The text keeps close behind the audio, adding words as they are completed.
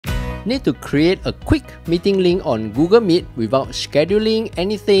Need to create a quick meeting link on Google Meet without scheduling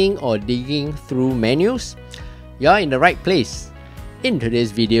anything or digging through menus? You're in the right place. In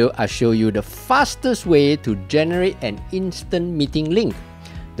today's video, I'll show you the fastest way to generate an instant meeting link.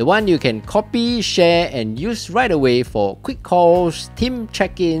 The one you can copy, share, and use right away for quick calls, team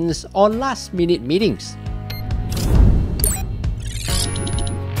check-ins, or last-minute meetings.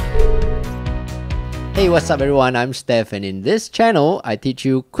 Hey, what's up everyone? I'm Steph, and in this channel, I teach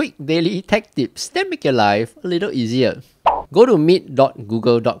you quick daily tech tips that make your life a little easier. Go to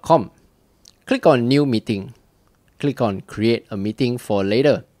meet.google.com. Click on New Meeting. Click on Create a Meeting for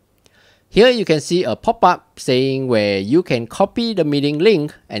Later. Here you can see a pop-up saying where you can copy the meeting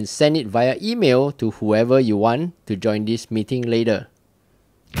link and send it via email to whoever you want to join this meeting later.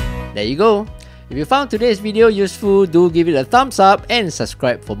 There you go. If you found today's video useful, do give it a thumbs up and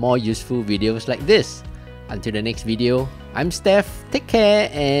subscribe for more useful videos like this. Until the next video, I'm Steph, take care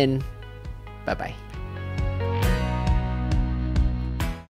and bye-bye.